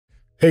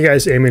Hey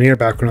guys, Eamonn here,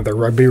 back with another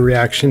rugby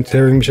reaction.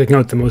 Today we're going to be checking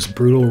out the most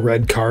brutal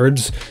red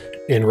cards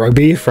in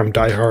rugby from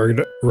Die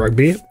Hard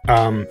Rugby.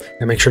 And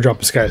make sure to drop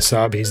this guy a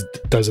sub. He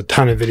does a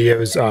ton of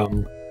videos.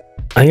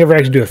 I think I've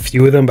actually do a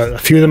few of them, but a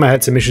few of them I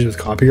had some issues with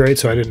copyright,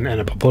 so I didn't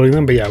end up uploading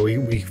them. But yeah,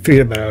 we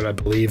figured that out, I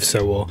believe.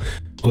 So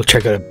we'll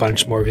check out a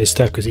bunch more of his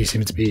stuff because he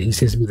seems to be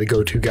the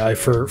go-to guy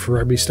for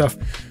rugby stuff.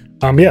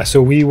 Yeah,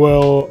 so we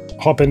will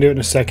hop into it in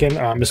a second.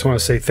 Just want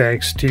to say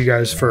thanks to you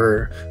guys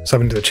for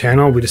subbing to the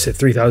channel. We just hit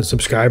 3,000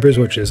 subscribers,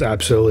 which is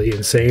absolutely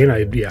insane.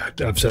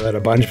 I've said that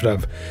a bunch,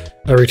 but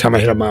every time I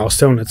hit a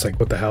milestone, it's like,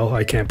 what the hell?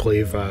 I can't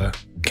believe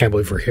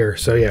we're here.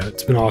 So yeah,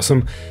 it's been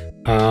awesome.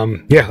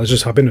 Yeah, let's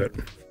just hop into it.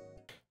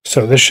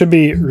 So this should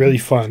be really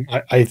fun.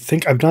 I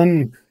think I've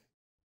done.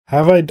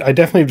 I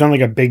definitely have done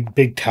like a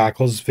big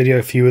tackles video,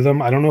 a few of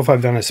them. I don't know if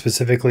I've done it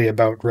specifically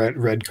about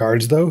red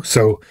cards though,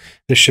 so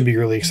this should be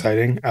really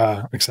exciting.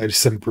 Excited to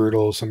see some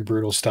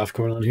brutal stuff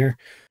going on here.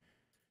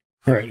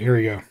 All right, here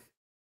we go.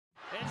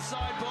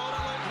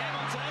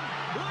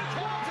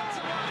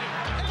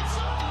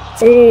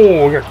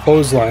 Oh, we got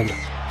clotheslined.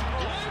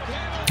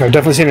 I've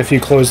definitely seen a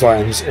few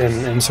clotheslines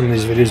in some of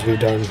these videos we've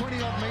done.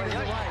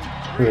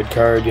 Red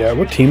card, yeah.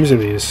 What teams are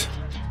these?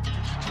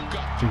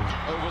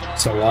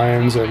 So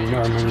Lions and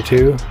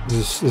R92.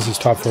 This is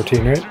top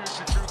 14, right?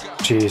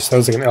 Jeez, that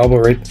was like an elbow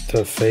right to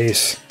the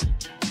face.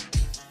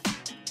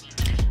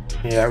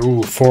 Yeah,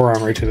 ooh,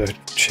 forearm right to the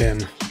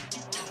chin.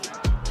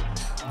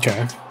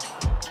 Okay.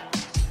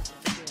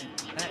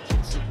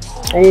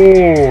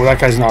 Oh, that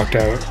guy's knocked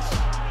out.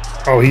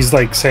 Oh, he's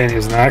like saying it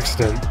was an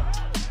accident.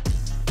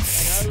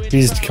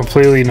 He's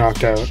completely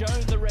knocked out.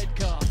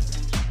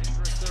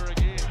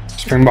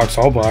 Springboks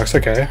All Blacks,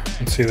 okay.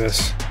 Let's see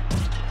this.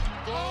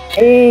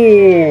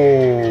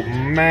 Oh,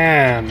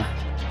 man.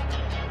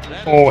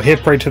 Oh,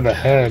 hit right to the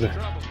head.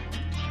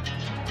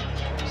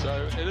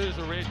 So it is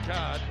a red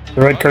card.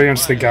 The red card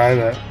against the guy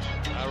that...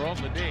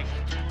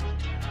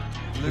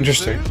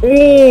 Interesting.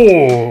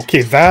 Oh,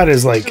 okay, that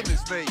is like...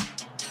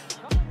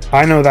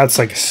 I know that's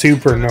like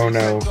super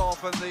no-no.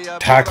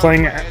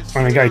 Tackling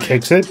when a guy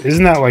kicks it,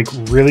 isn't that like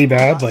really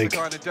bad? Like,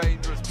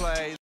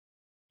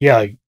 yeah,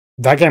 like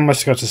that guy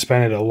must have got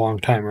suspended a long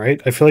time,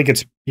 right? I feel like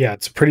it's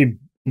pretty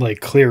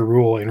like clear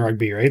rule in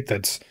rugby, right?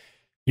 That's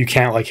you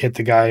can't like hit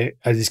the guy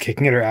as he's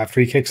kicking it or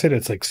after he kicks it.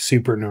 It's like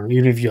super no,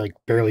 even if you like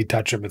barely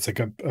touch him, it's like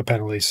a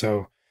penalty.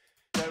 So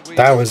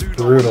that was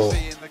brutal.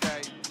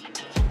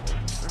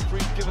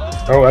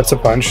 Oh, that's a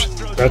punch.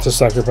 That's a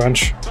sucker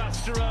punch.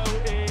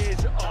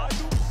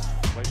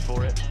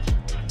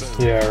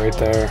 Yeah, right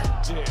there.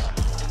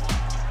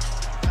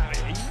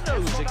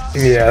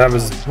 Yeah, that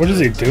was. What is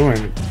he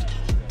doing?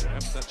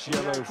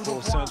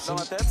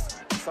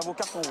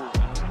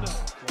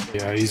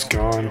 Yeah, he's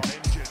gone.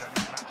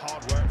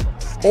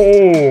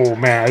 Oh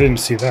man, I didn't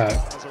see that.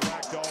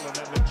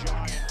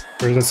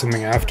 Or is that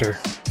something after?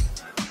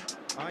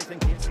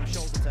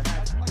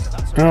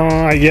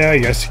 Oh yeah, I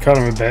guess he caught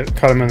him a bit.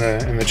 Caught him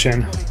in the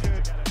chin.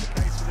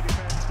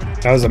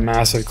 That was a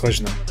massive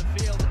collision.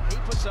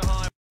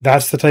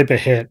 That's the type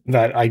of hit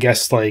that I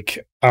guess,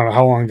 like, I don't know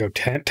how long ago,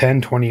 10,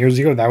 20 years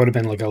ago, that would have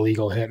been like a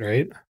legal hit,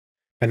 right?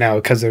 But now,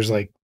 because there's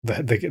like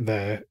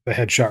the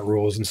headshot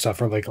rules and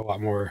stuff are like a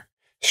lot more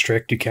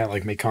strict, you can't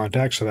like make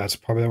contact, so that's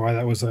probably why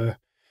that was a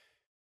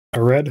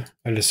red,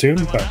 I'd assume,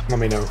 but let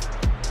me know.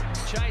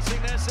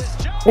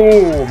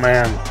 Oh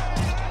man,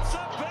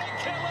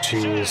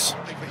 jeez.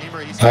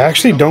 I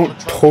actually don't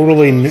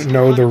totally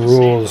know the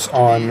rules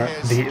on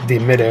the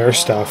mid-air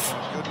stuff.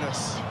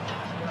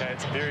 Yeah,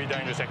 it's a very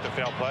dangerous act of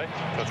foul play,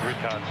 so it's a red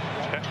card.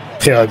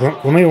 Okay, like,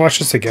 let me watch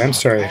this again,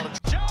 sorry.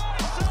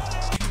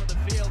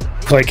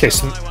 Like, okay,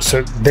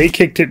 so they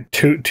kicked it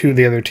to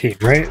the other team,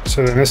 right?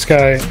 So then this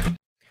guy,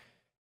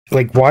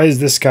 like, why is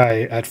this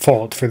guy at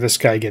fault for this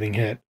guy getting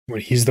hit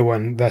when he's the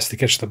one that's to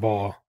catch the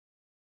ball?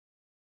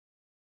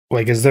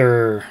 Like, is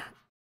there...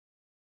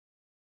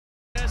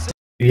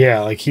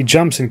 Yeah, like, he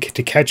jumps in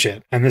to catch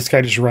it, and this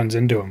guy just runs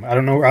into him. I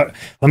don't know. Let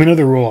me know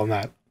the rule on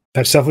that.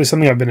 That's definitely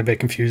something I've been a bit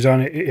confused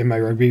on in my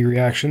rugby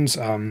reactions,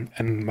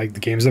 and like the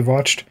games I've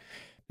watched.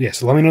 Yeah,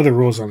 so let me know the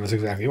rules on this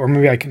exactly, or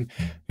maybe I can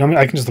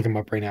just look them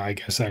up right now. I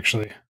guess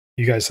actually,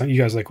 you guys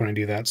like when I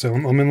do that, so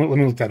let me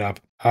look that up.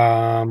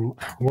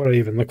 What do I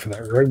even look for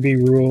that? Rugby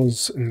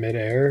rules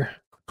midair.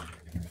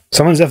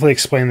 Someone's definitely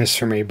explained this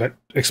for me, but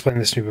explained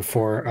this to me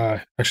before.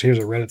 Actually,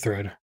 here's a Reddit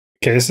thread.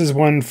 Okay, this is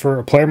one for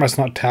a player must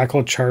not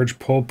tackle, charge,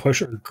 pull,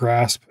 push, or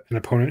grasp an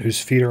opponent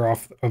whose feet are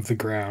off of the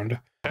ground.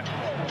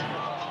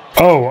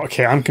 Oh,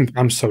 okay.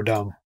 I'm so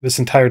dumb. This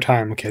entire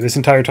time, okay. This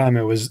entire time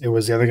it was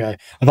the other guy.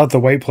 I thought the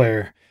white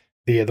player,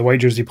 the white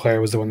jersey player,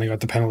 was the one that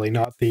got the penalty,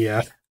 not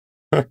the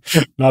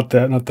not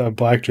the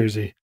black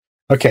jersey.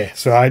 Okay,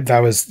 so that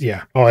was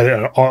yeah.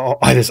 Oh,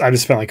 I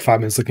just spent like 5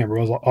 minutes looking at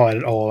rules. I'll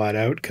edit all that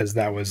out because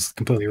that was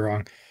completely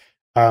wrong.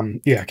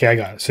 Yeah. Okay, I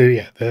got it. So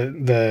yeah,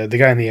 the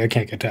guy in the air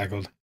can't get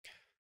tackled.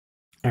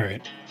 All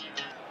right.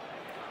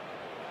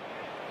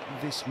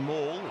 This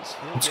mall is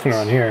what's going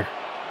on here?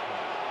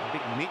 a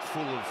big mitt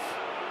full of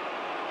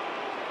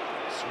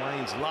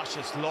Swain's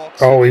luscious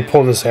locks. Oh, he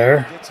pulled his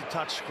hair. Gets a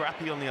touch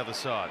scrappy on the other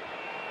side.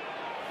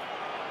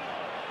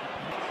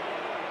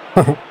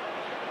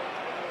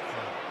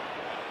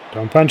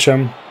 Don't punch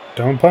him.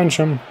 Don't punch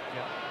him.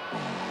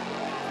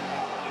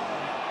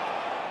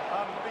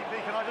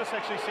 BP, can I just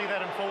actually see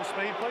that in full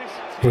speed, please?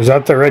 Was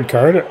that the red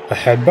card? A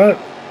headbutt?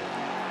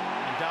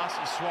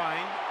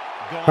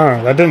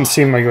 Huh, that didn't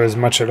seem like it was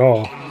much at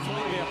all.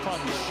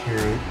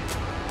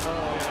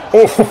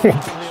 Oh!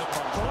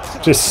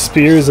 Just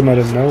spears him out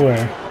of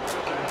nowhere.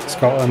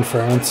 Scotland,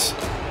 France.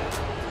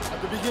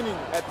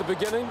 At the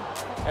beginning,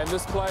 and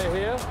this player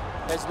here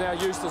has now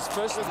used his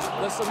fist.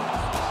 Listen,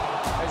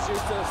 has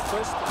used his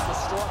fist to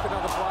strike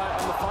another player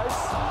in the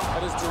face.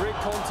 It is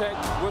direct contact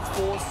with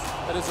force.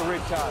 It is a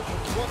red card.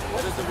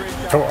 It is a red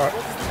card. Oh,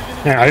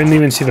 yeah, I didn't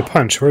even see the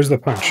punch. Where's the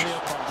punch?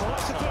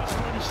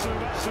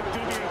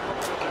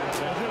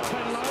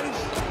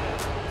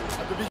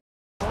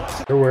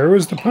 Where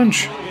was the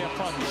punch?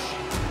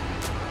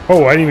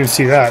 Oh, I didn't even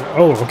see that.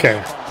 Oh,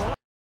 okay.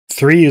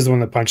 3 is the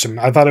one that punched him.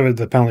 I thought it was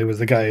the penalty was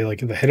the guy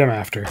like that hit him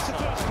after. All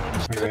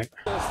right.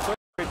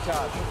 A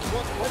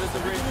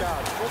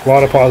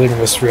lot of pausing in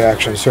this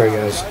reaction. Sorry,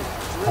 guys.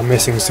 I'm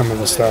missing some of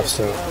the stuff.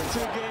 So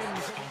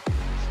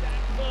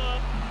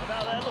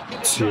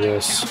let's see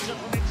this.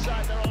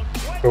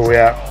 Oh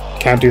yeah,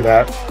 can't do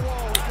that.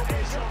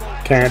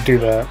 Can't do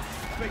that.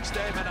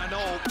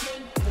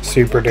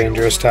 Super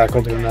dangerous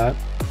tackle doing that.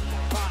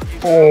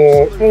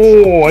 Oh,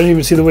 I didn't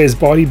even see the way his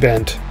body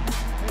bent.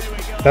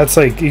 That's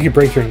like, you could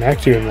break your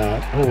neck doing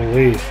that.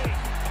 Holy.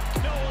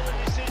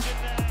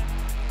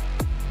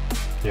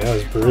 Yeah, that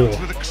was brutal.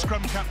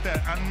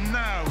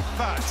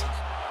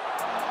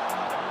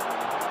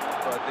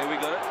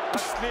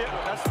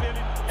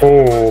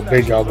 Oh,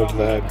 big elbow to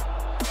the head.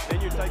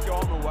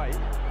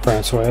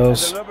 France,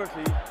 Wales. Oh,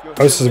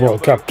 this is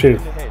World Cup too.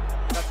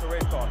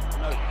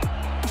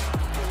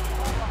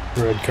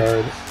 Red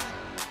card.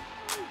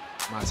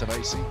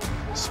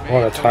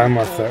 What a time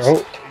off there.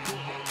 Oh.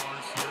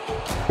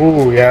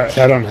 Ooh, yeah,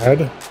 head on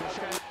head.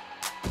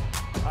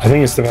 I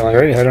think it's the penalty,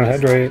 right? Head on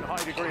head, right?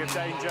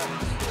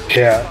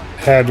 Yeah,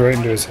 head right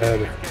into his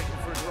head.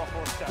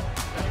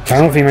 I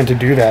don't know if he meant to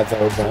do that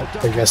though,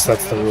 but I guess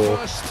that's the rule.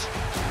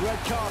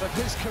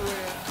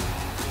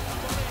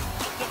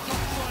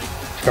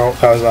 Oh,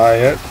 that was eye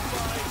hit.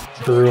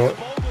 Brutal.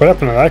 What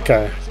happened to that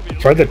guy?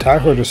 Why'd the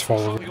tackler just fall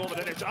over?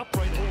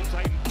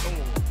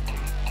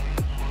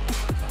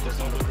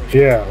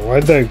 Yeah,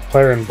 why'd the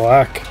player in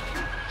black?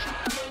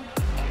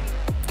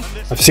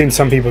 I've seen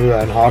some people do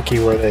that in hockey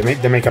where they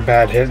make a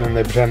bad hit and then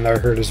they pretend they're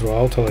hurt as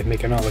well to like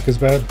make it not look as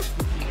bad.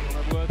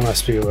 That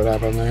must be what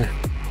happened there.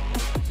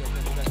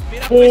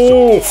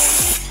 Oh!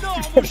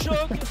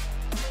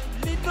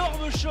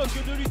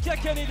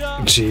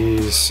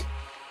 Jeez.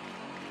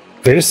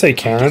 They just say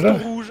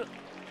Canada?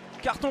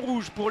 Carton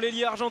rouge pour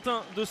l'ailier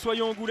argentin de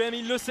Soyons-Angoulême,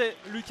 il le sait,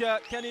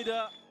 Lucas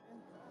Caneda.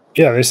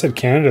 Yeah, they said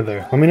Canada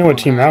there. Let me know what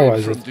team that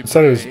was. It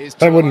said it was,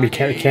 that wouldn't be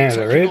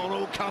Canada, right?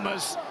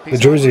 The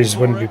jerseys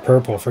wouldn't be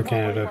purple for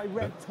Canada.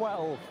 But.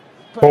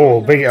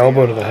 Oh, big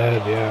elbow to the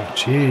head. Yeah,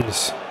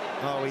 jeez.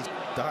 Oh,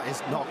 that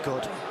is not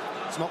good.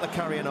 It's not the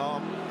carrying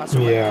arm.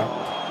 Yeah.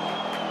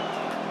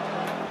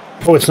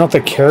 Oh, it's not the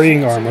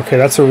carrying arm. Okay,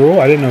 that's a rule.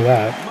 I didn't know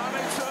that.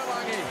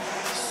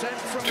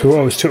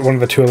 It's one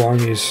of the two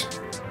Alongies.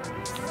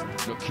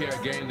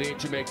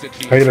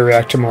 I gotta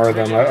react to more of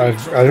them. I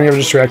think I've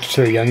just reacted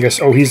to the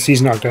youngest. Oh,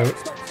 he's knocked out.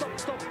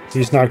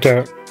 He's knocked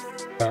out.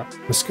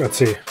 Let's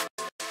see.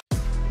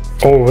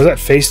 Oh, was that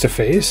face to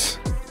face?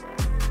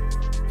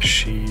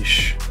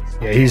 Sheesh.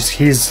 Yeah, he's.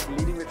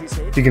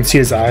 You can see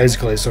his eyes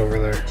glaze over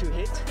there.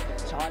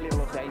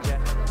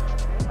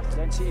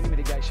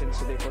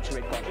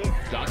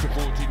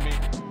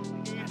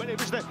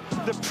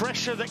 The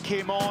pressure that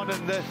came on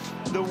and the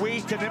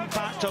weight and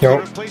impact of the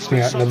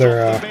replacement. Yeah,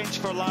 another bench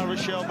for La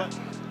Rochelle, but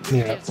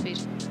yeah.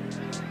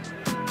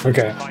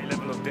 Okay.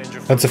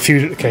 That's a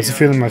few. Okay, it's a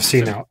few of them I've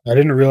seen now. I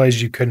didn't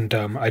realize you couldn't.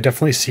 I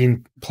definitely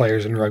seen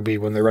players in rugby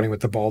when they're running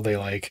with the ball. They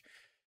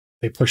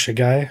push a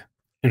guy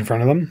in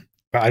front of them,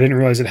 but I didn't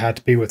realize it had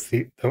to be with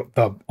the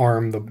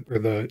arm, or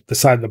the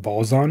side the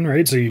ball's on,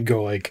 right? So you'd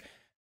go like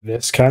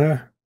this kind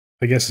of.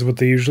 I guess is what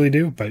they usually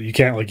do, but you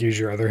can't like use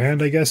your other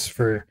hand. I guess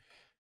for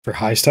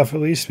high stuff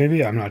at least,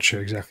 maybe. I'm not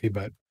sure exactly,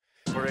 but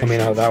I mean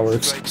how that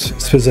works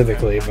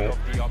specifically, but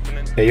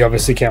yeah, you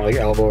obviously can't like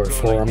elbow or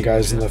forearm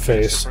guys in the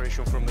face.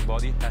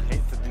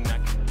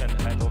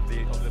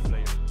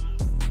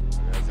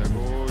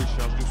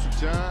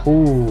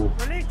 Ooh.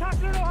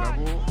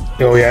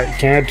 Oh yeah, you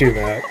can't do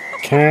that.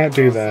 Can't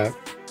do that.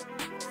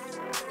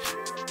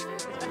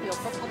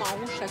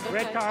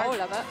 red card.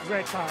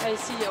 Red card.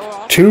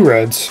 2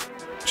 reds.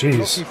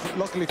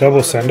 Jeez.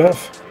 Double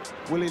send-off.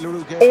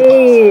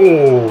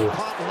 Oh!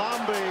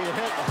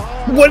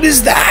 What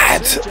is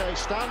that?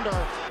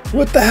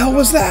 What the hell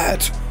was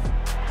that?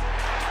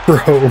 Bro,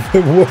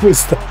 what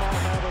was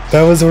that?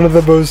 That was one of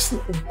the most...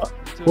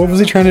 What was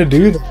he trying to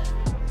do?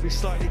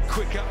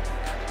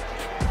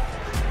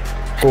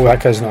 Oh,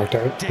 that guy's knocked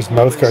out. His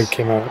mouth guard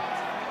came out.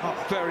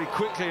 very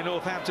quickly in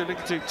Northampton,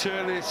 looking to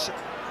turn this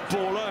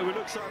ball over. It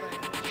looks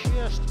like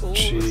just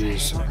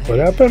Jeez. What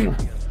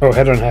happened? Oh,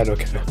 head on head,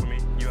 okay. For me,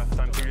 you have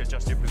time to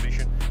readjust your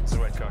position. It's a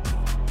red card.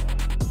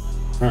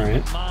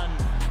 Alright.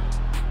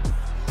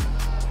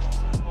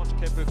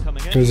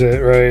 Is it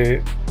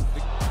right?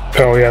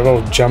 Oh yeah, a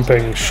little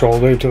jumping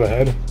shoulder to the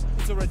head.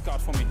 It's a red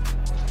card for me.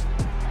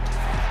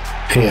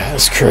 Yeah,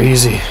 it's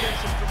crazy.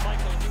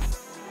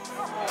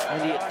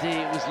 Elliot D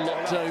was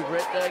locked over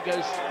it. There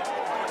goes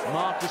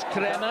Marcus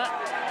Kremer.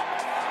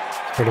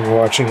 What am I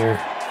watching here?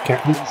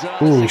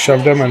 Can't. Ooh, he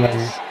shoved him and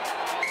then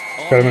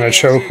got him in a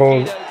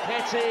chokehold.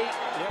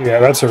 Yeah,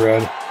 that's a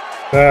red.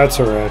 That's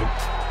a red.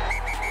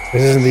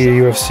 This isn't the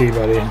UFC,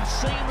 buddy.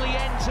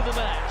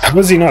 How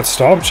was he not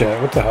stopped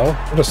yet? What the hell?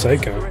 What a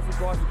psycho.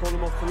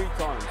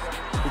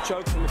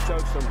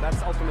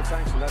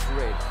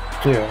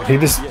 Yeah,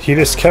 he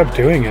just kept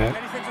doing it.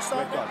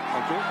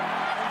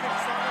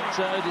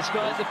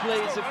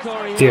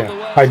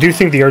 Yeah, I do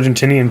think the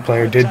Argentinian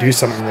player did do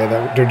something there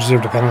that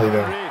deserved a penalty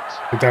though.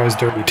 Like that was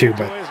dirty too,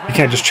 but you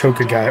can't just choke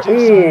a guy.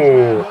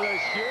 Oh,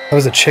 that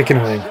was a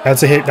chicken wing.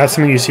 That's a hit. That's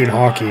something you see in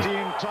hockey.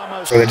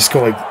 So they just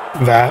go like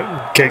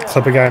that,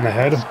 clip a guy in the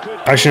head.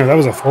 Actually, no, that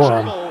was a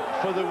forearm.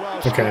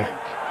 Okay.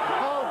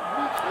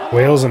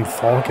 Wales and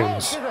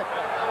Falcons.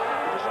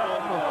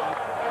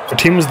 The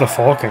team was the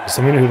Falcons.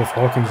 Let me know who the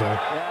Falcons are.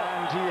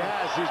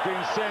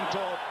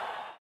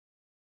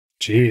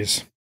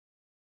 Jeez.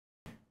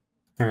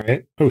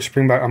 Alright. Oh,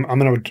 Springbok. I'm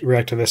going to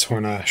react to this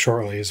one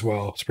shortly as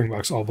well.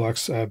 Springboks All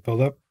Blacks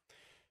build up.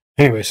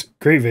 Anyways,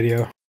 great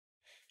video.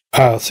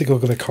 Let's take a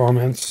look at the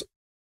comments.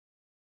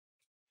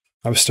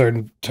 I've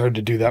started to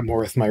do that more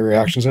with my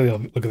reactions. I'll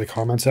look at the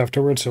comments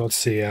afterwards. So let's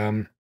see.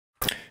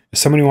 As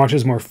someone who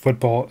watches more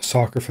football,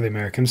 soccer for the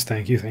Americans,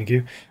 thank you, thank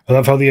you. I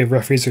love how the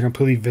referees are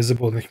completely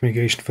visible in the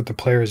communication for what the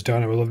player has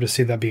done. I would love to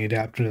see that being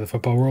adapted into the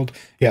football world.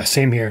 Yeah,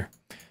 same here.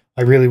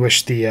 I really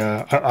wish the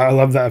I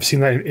love that. I've seen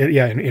that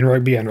in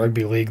rugby and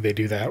rugby league they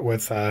do that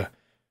with the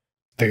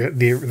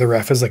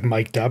ref is like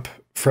mic'd up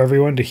for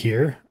everyone to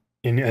hear,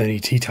 and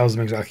he tells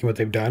them exactly what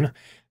they've done.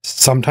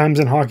 Sometimes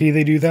in hockey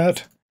they do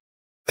that.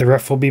 The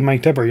ref will be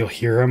mic'd up, or you'll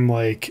hear him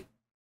like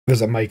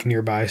there's a mic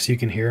nearby so you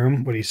can hear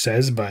him what he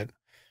says. But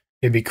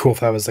it'd be cool if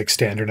that was like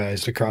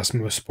standardized across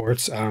most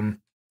sports.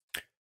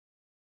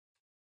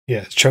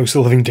 Yeah, chokes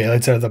the living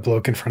daylights out of the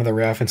bloke in front of the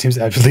ref and seems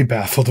absolutely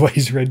baffled why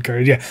he's red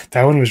carded. Yeah,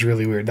 that one was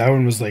really weird. That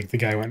one was like the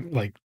guy went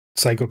like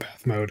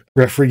psychopath mode.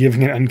 Referee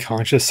giving an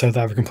unconscious South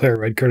African player a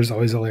red card is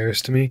always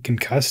hilarious to me.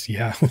 Concussed?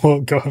 Yeah,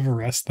 well, go have a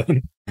rest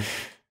then.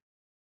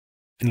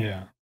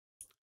 Yeah.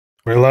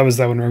 What I love is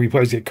that when rugby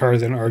players get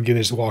cards, they don't argue,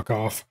 they just walk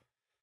off.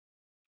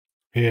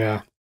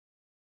 Yeah.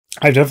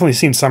 I've definitely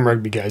seen some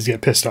rugby guys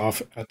get pissed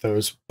off at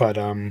those, but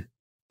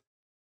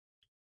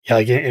yeah,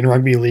 like in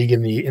rugby league,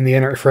 in the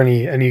NRL, for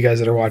any of you guys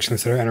that are watching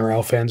this that are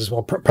NRL fans as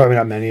well, probably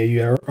not many of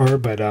you are,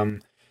 but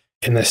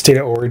in the state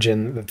of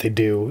origin that they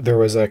do, there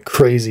was a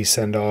crazy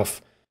send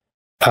off.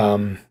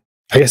 I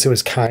guess it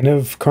was kind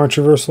of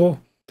controversial,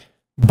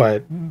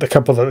 but the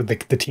couple of the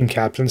team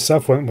captain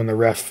stuff, when the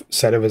ref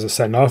said it was a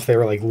send off, they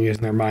were like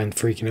losing their mind,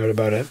 freaking out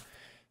about it.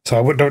 So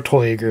I don't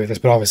totally agree with this,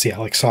 but obviously, yeah,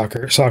 like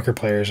soccer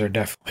players are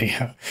definitely.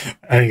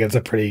 I think that's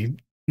a pretty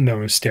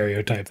known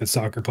stereotype that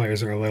soccer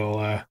players are a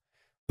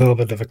little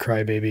bit of a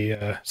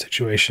crybaby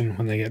situation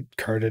when they get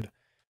carded.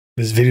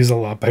 This video's a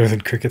lot better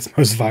than cricket's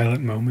most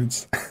violent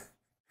moments.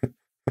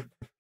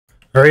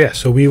 All right, yeah,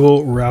 so we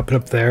will wrap it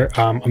up there.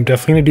 I'm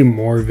definitely gonna do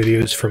more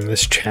videos from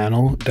this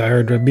channel, Die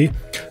Hard Rugby.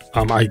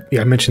 I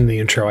mentioned in the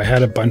intro, I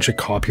had a bunch of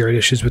copyright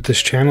issues with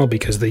this channel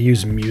because they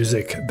use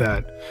music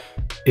that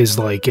is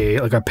like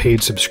a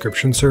paid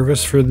subscription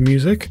service for the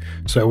music.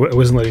 So it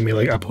wasn't letting me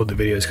like upload the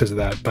videos because of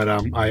that. But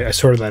I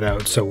sorted that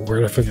out. So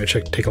we're definitely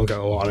gonna take a look at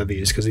a lot of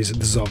these because this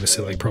is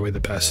obviously like probably the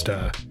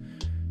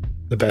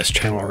best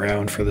channel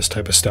around for this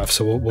type of stuff.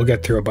 So we'll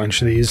get through a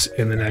bunch of these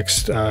in the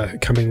next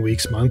coming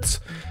weeks,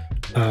 months.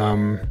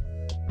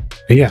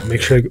 Yeah,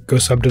 make sure to go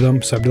sub to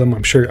them.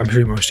 I'm sure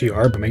most of you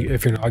are, but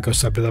if you're not, go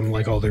sub to them,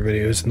 like all their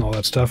videos and all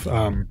that stuff.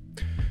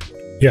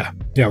 Yeah,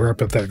 we're up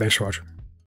there. Thanks for watching.